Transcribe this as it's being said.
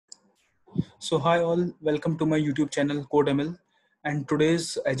So hi all, welcome to my YouTube channel CodeML, and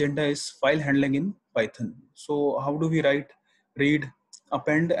today's agenda is file handling in Python. So how do we write, read,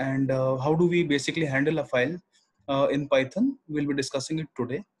 append, and how do we basically handle a file in Python? We'll be discussing it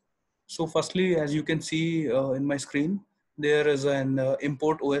today. So firstly, as you can see in my screen, there is an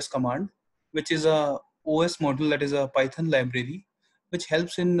import OS command, which is a OS module, that is a Python library, which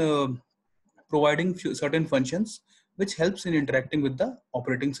helps in providing certain functions which helps in interacting with the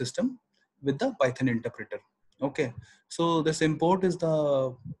operating system with the Python interpreter. Okay, so this import is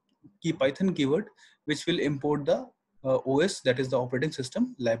the key Python keyword which will import the OS, that is the operating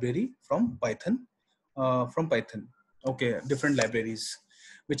system library from Python. Okay, different libraries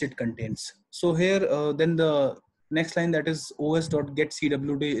which it contains. So here then the next line, that is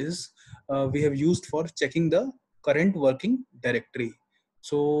os.getCwd, is we have used for checking the current working directory.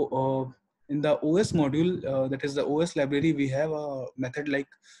 So in the OS module, that is the OS library, we have a method like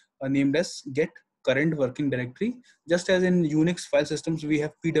named as get current working directory. Just as in Unix file systems, we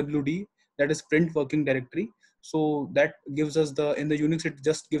have pwd, that is print working directory. So that gives us the, in the Unix, it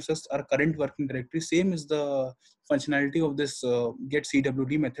just gives us our current working directory. Same is the functionality of this get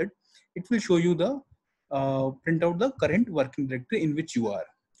cwd method. It will show you the print out the current working directory in which you are.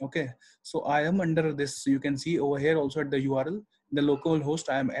 Okay, so I am under this, you can see over here also at the URL, the local host,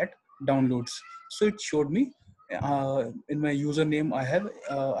 I am at downloads. So it showed me in my username I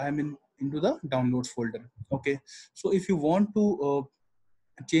am into the downloads folder. Okay, so if you want to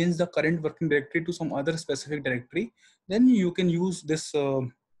change the current working directory to some other specific directory, then you can use this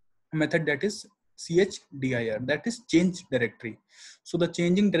method, that is chdir, that is change directory. So the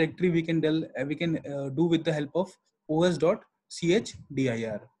changing directory we can do with the help of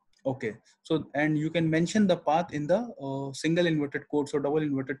os.chdr. Okay, so and you can mention the path in the single inverted quotes or double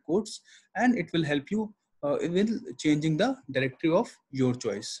inverted quotes, and it will help you with changing the directory of your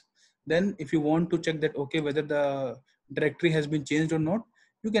choice. Then if you want to check that okay whether the directory has been changed or not,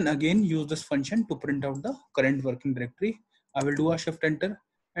 you can again use this function to print out the current working directory. I will do a shift enter,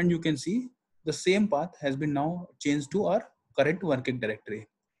 and you can see the same path has been now changed to our current working directory.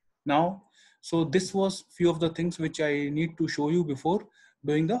 Now, so this was few of the things which I need to show you before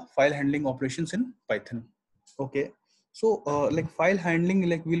doing the file handling operations in Python. Okay, so like file handling,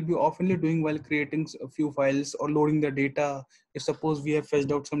 like we'll be oftenly doing while creating a few files or loading the data. If suppose we have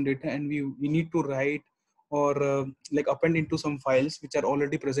fetched out some data and we need to write or like append into some files which are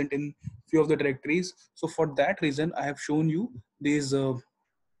already present in few of the directories. So for that reason, I have shown you these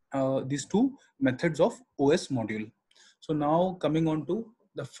two methods of OS module. So now coming on to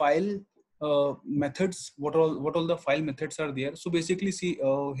the file methods, what all the file methods are there. So basically, see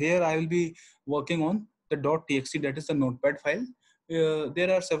here I will be working on the .txt, that is the notepad file.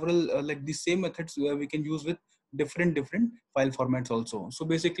 There are several like the same methods we can use with different file formats also. So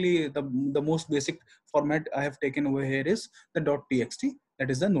basically, the most basic format I have taken over here is the .txt, that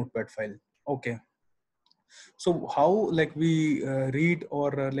is the notepad file. Okay, so how like we read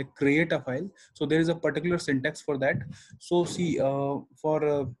or like create a file, so there is a particular syntax for that. So see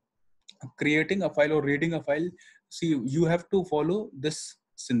for creating a file or reading a file, see you have to follow this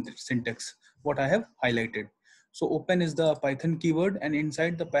syntax what I have highlighted. So open is the Python keyword, and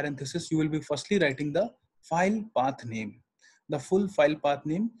inside the parenthesis you will be firstly writing the file path name, the full file path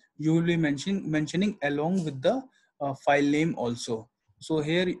name you will be mentioning along with the file name also. So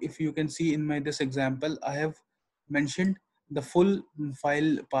here if you can see in my this example, I have mentioned the full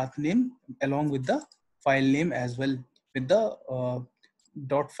file path name along with the file name as well, with the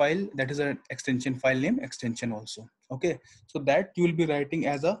dot file, that is an extension, file name extension also. Okay, so that you will be writing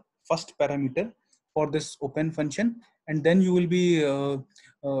as a first parameter for this open function, and then you will be you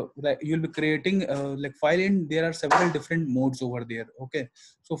will be creating like file in, there are several different modes over there. Okay,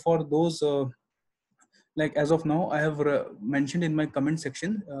 so for those like as of now I have mentioned in my comment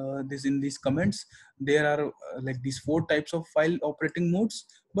section, this in these comments there are like these 4 types of file operating modes,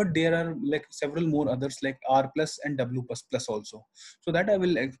 but there are like several more others like R plus and W plus plus also. So that I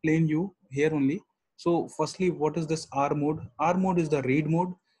will explain you here only. So firstly, what is this R mode? R mode is the read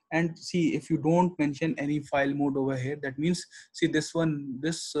mode. And see, if you don't mention any file mode over here, that means see this one,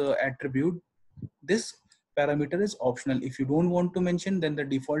 this attribute, this parameter is optional. If you don't want to mention, then the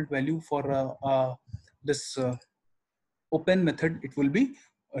default value for this open method, it will be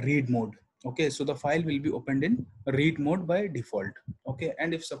read mode. Okay, so the file will be opened in read mode by default. Okay,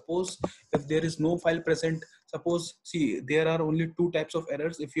 and if suppose if there is no file present, suppose see there are only 2 types of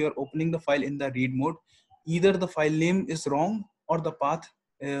errors if you are opening the file in the read mode. Either the file name is wrong, or the path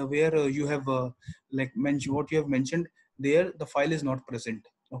where you have like mentioned what you have mentioned there, the file is not present.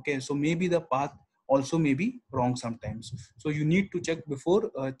 Okay, so maybe the path also may be wrong sometimes. So you need to check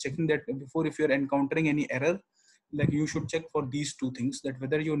before checking that, before if you're encountering any error, like you should check for these two things, that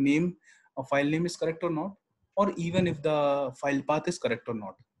whether your name, a file name is correct or not, or even if the file path is correct or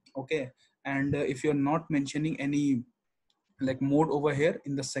not. Okay. And if you're not mentioning any like mode over here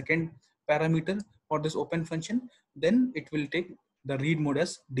in the second parameter for this open function, then it will take the read mode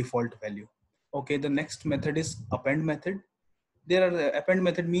as default value. Okay, the next method is append method. There are append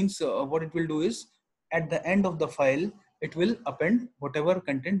method means what it will do is at the end of the file it will append whatever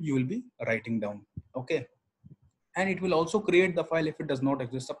content you will be writing down. Okay, and it will also create the file if it does not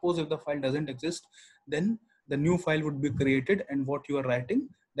exist. Suppose if the file doesn't exist, then the new file would be created, and what you are writing,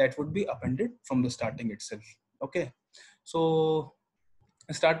 that would be appended from the starting itself. Okay, so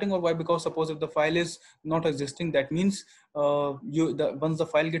starting, or why? Because suppose if the file is not existing, that means once the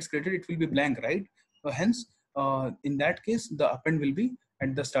file gets created, it will be blank, right? Hence in that case the append will be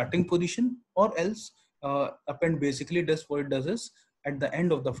at the starting position, or else append basically does what it does is at the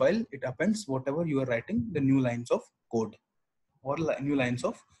end of the file it appends whatever you are writing, the new lines of code or new lines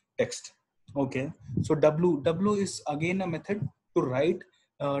of text. Okay, so w is again a method to write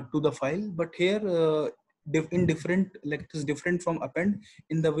to the file, but here in different, like it is different from append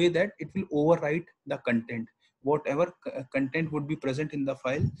in the way that it will overwrite the content. Whatever content would be present in the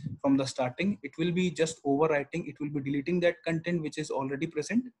file from the starting, it will be just overwriting, it will be deleting that content which is already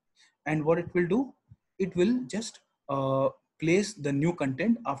present. And what it will do, it will just place the new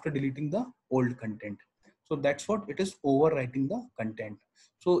content after deleting the old content. So that's what it is, overwriting the content.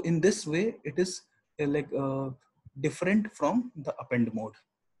 So in this way it is different from the append mode.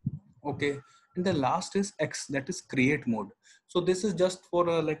 Okay, and the last is X, that is create mode. So this is just for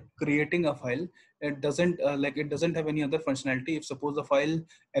like creating a file. It doesn't it doesn't have any other functionality. If suppose the file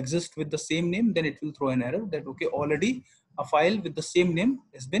exists with the same name, then it will throw an error that okay, already a file with the same name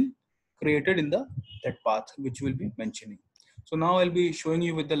has been created in the that path which we'll be mentioning. So now I'll be showing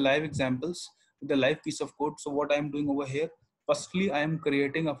you with the live examples, with the live piece of code. So what I'm doing over here, firstly I am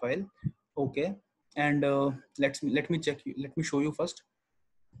creating a file. Okay, and let me show you first.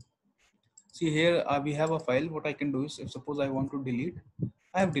 See here we have a file. What I can do is, if suppose I want to delete,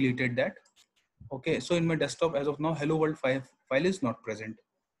 I have deleted that. Okay, so in my desktop as of now, hello world file is not present.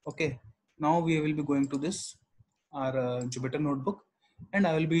 Okay, now we will be going to this our Jupyter notebook, and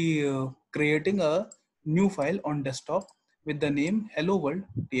I will be creating a new file on desktop with the name hello world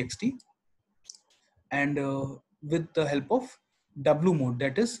txt, and with the help of w mode,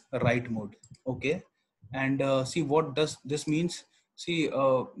 that is write mode. Okay, and see what does this means. See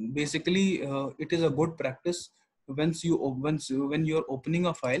basically it is a good practice, when you're opening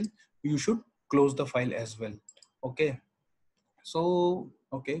a file, you should close the file as well. Okay, so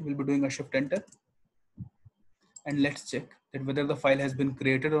okay, we'll be doing a shift enter, and let's check that whether the file has been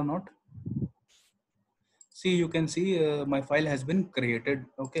created or not. See, you can see my file has been created.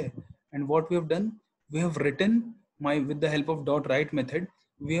 Okay, and what we have done, we have written my, with the help of dot write method,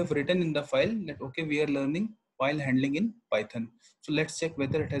 we have written in the file that okay, we are learning file handling in Python. So let's check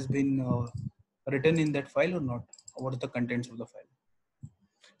whether it has been written in that file or not. What are the contents of the file?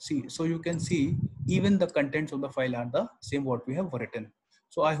 See, so you can see even the contents of the file are the same what we have written.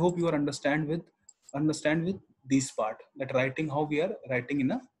 So I hope you are understand with this part, that writing, how we are writing in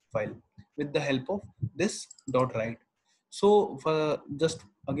a file with the help of this dot write. So for just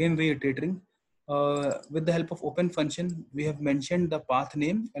again reiterating, with the help of open function, we have mentioned the path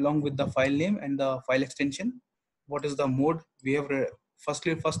name along with the file name and the file extension. What is the mode? We have first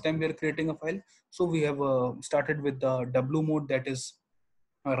time we are creating a file, so we have started with the w mode, that is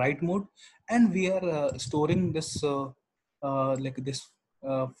write mode, and we are storing this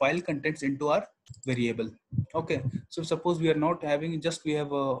file contents into our variable. Okay, so suppose we are not having, just we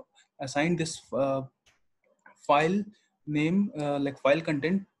have assigned this file name like file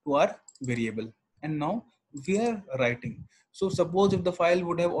content to our variable, and now we are writing. So suppose if the file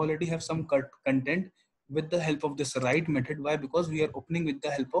would have already have some content, with the help of this write method, why? Because we are opening with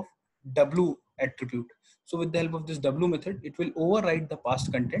the help of w attribute. So with the help of this w method, it will overwrite the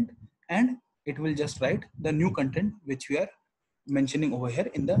past content, and it will just write the new content which we are mentioning over here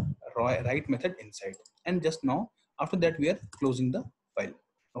in the write method inside. And just now after that we are closing the file.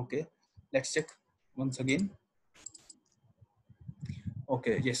 Okay, let's check once again.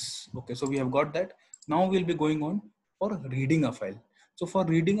 Okay, yes. Okay, so we have got that. Now we'll be going on for reading a file. So for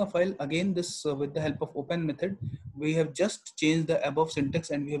reading a file, again, this with the help of open method, we have just changed the above syntax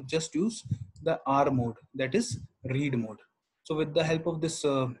and we have just used the R mode, that is read mode. So with the help of this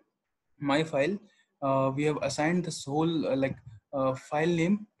my file, we have assigned this whole file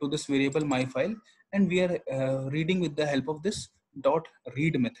name to this variable my file, and we are reading with the help of this dot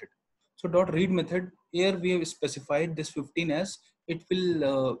read method. So dot read method, here we have specified this 15 as it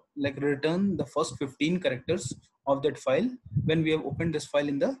will like return the first 15 characters of that file when we have opened this file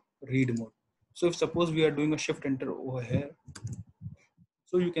in the read mode. So if suppose we are doing a shift enter over here,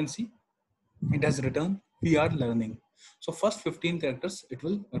 so you can see it has returned we are learning. So first 15 characters it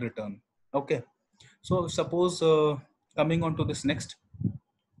will return. Okay, so suppose coming on to this next,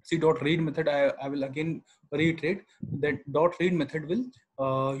 see dot read method, I will again reiterate that dot read method will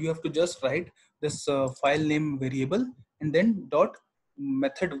you have to just write this file name variable and then dot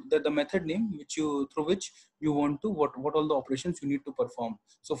method, the method name which you through which you want to what all the operations you need to perform.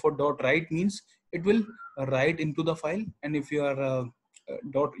 So for dot write means it will write into the file, and if you are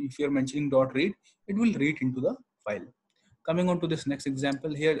dot, if you are mentioning dot read, it will read into the file. Coming on to this next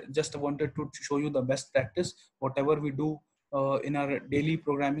example here, just wanted to show you the best practice whatever we do in our daily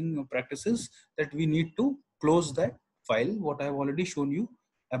programming practices, that we need to close that file what I have already shown you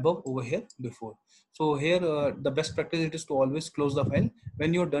above over here before. So here the best practice it is to always close the file.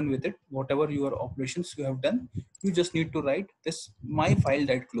 When you're done with it, whatever your operations you have done, you just need to write this my file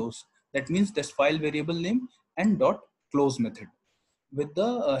dot close. That means this file variable name and dot close method with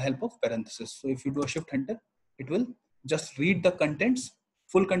the help of parenthesis. So if you do a shift enter, it will just read the contents,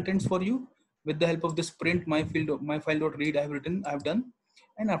 full contents for you with the help of this print my file dot read I have done,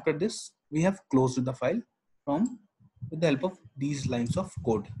 and after this we have closed the file from with the help of these lines of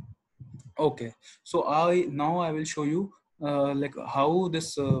code. Okay, so I will show you like how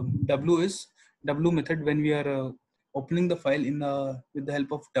this w method when we are opening the file in with the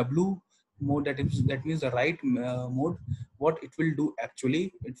help of w mode, that means the write mode, what it will do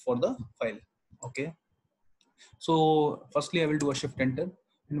actually it for the file. Okay, so firstly I will do a shift enter,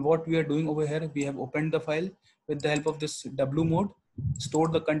 and what we are doing over here, we have opened the file with the help of this w mode,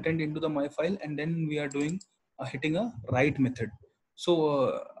 stored the content into the my file, and then we are doing hitting a write method.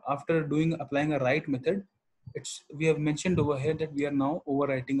 So after doing applying a write method, it's we have mentioned over here that we are now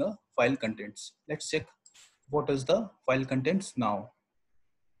overwriting a file contents. Let's check what is the file contents now.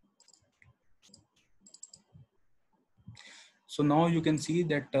 So now you can see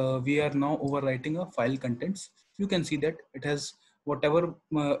that we are now overwriting a file contents. You can see that it has whatever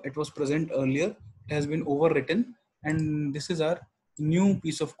it was present earlier, it has been overwritten, and this is our new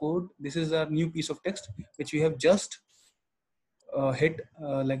piece of code. This is our new piece of text which we have just hit,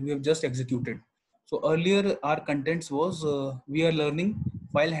 like we have just executed. So earlier our contents was we are learning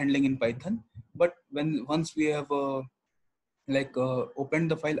file handling in Python, but when once we have opened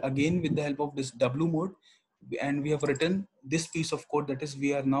the file again with the help of this w mode, and we have written this piece of code, that is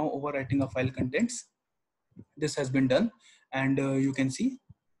we are now overwriting a file contents. This has been done, and you can see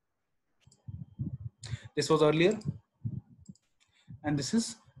this was earlier, and this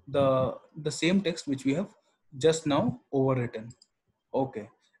is the same text which we have just now overwritten. Okay,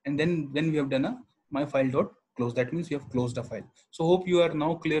 and then we have done a my file dot close, that means we have closed the file. So hope you are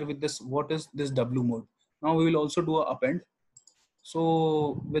now clear with this what is this w mode. Now we will also do a append.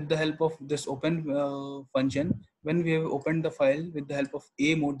 So with the help of this open function, when we have opened the file with the help of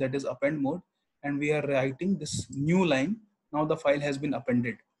a mode, that is append mode, and we are writing this new line, now the file has been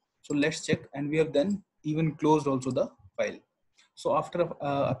appended. So let's check, and we have then even closed also the file. So after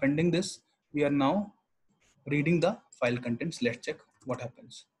appending this, we are now reading the file contents. Let's check what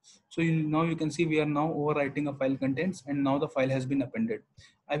happens. So now you can see we are now overwriting a file contents, and now the file has been appended.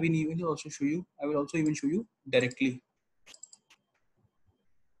 I will even also show you, I will also even show you directly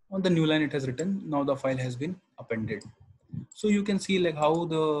on the new line it has written, now the file has been appended. So you can see like how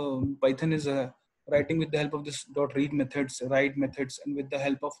the Python is writing with the help of this dot read methods, write methods, and with the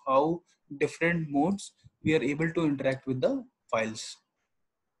help of how different modes we are able to interact with the files.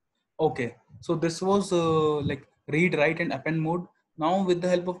 Okay, so this was like read, write, and append mode. Now with the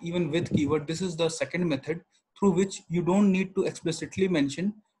help of even with keyword, this is the second method through which you don't need to explicitly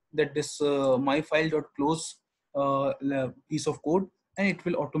mention that this my file dot close piece of code, and it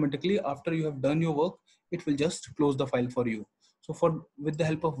will automatically, after you have done your work, it will just close the file for you. So for with the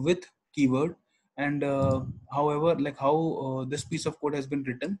help of with keyword, and however like how this piece of code has been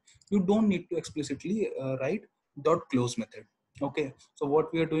written, you don't need to explicitly write dot close method. Okay, so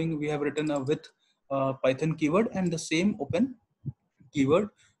what we are doing, we have written a with Python keyword and the same open keyword.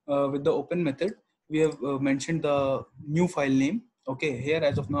 With the open method, we have mentioned the new file name. Okay, here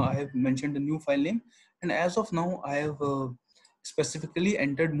as of now I have mentioned the new file name, and as of now I have specifically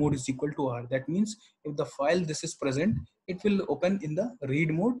entered mode is equal to R. That means if the file this is present, it will open in the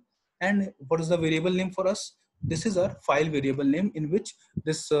read mode. And what is the variable name for us? This is our file variable name in which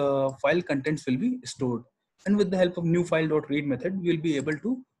this file contents will be stored. And with the help of new file dot read method, we will be able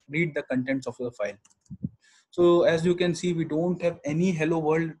to read the contents of the file. So as you can see, we don't have any hello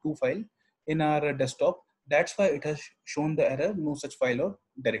world 2 file in our desktop. That's why it has shown the error, no such file or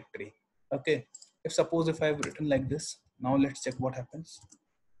directory. Okay. If suppose if I've written like this, now let's check what happens.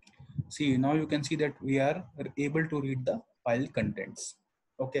 See, now you can see that we are able to read the file contents.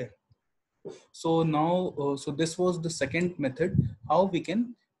 Okay. So now, so this was the second method, how we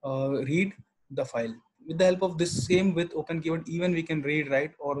can read the file. With the help of this same with open keyword, even we can read,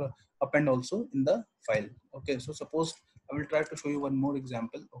 write, or append also in the file. Okay, so suppose I will try to show you one more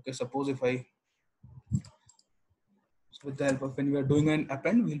example. Okay, suppose if I, so with the help of when we are doing an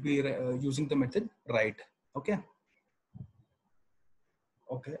append, we'll be using the method write. Okay,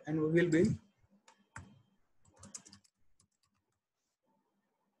 okay, and we will be,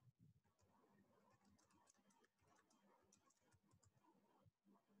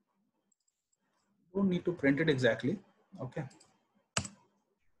 don't need to print it exactly. Okay,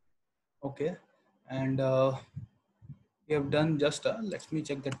 okay, and we have done just let me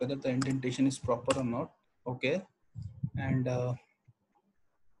check that whether the indentation is proper or not. Okay, and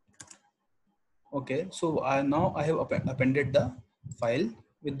okay, so now I have appended the file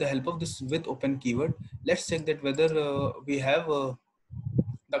with the help of this with open keyword. Let's check that whether we have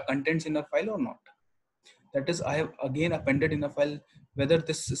the contents in a file or not. That is, I have again appended in a file whether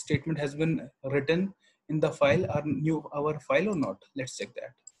this statement has been written in the file or new our file or not. Let's check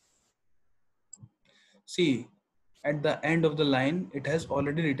that. See, at the end of the line, it has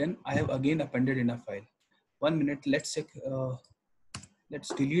already written. I have again appended in a file. 1 minute. Let's check. Let's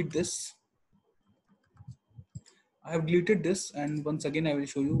delete this. I have deleted this, and once again I will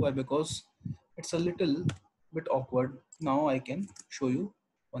show you why, because it's a little bit awkward. Now I can show you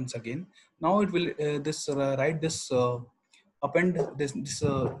once again. Now it will this write this append this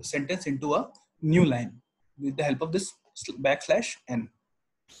sentence into a new line with the help of this backslash n.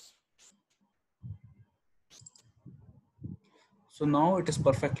 So now it is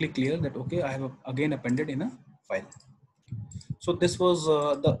perfectly clear that okay, I have again appended in a file. So this was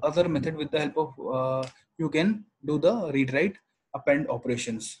the other method with the help of you can do the read write append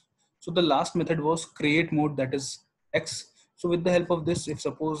operations. So the last method was create mode, that is X. So with the help of this, if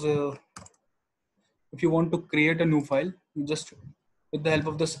suppose if you want to create a new file, you just with the help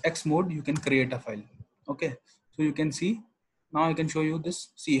of this X mode, you can create a file. Okay. So you can see now I can show you this.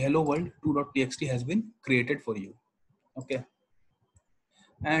 See, hello world 2.txt has been created for you. Okay.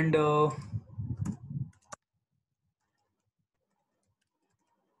 And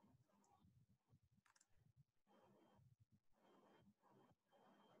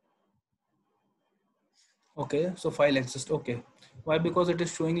okay, so file exists. Okay, why? Because it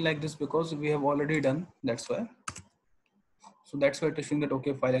is showing like this because we have already done. That's why. So that's why it is showing that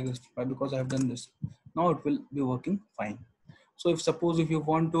okay, file exists. Why? Because I have done this. Now it will be working fine. So if suppose if you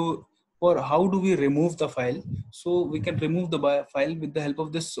want to, or how do we remove the file? So we can remove the file with the help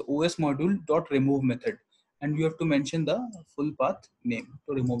of this OS module dot remove method, and you have to mention the full path name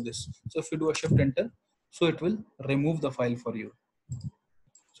to remove this. So if you do a shift enter, so it will remove the file for you.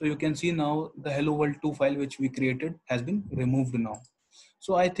 So you can see now the hello world 2 file which we created has been removed now.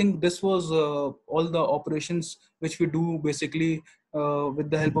 So I think this was all the operations which we do basically with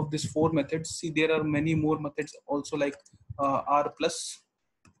the help of these 4 methods. See, there are many more methods also like R plus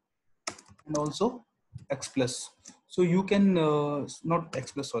and also X plus. So you can not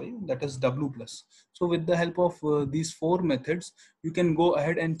X plus, sorry, that is W plus. So with the help of these 4 methods, you can go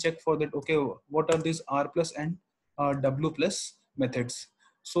ahead and check for that. Okay, what are these R plus and W plus methods?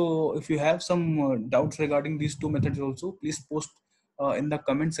 So if you have some doubts regarding these 2 methods also, please post in the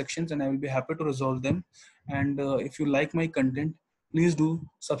comment sections and I will be happy to resolve them. And if you like my content, please do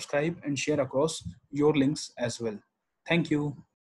subscribe and share across your links as well. Thank you.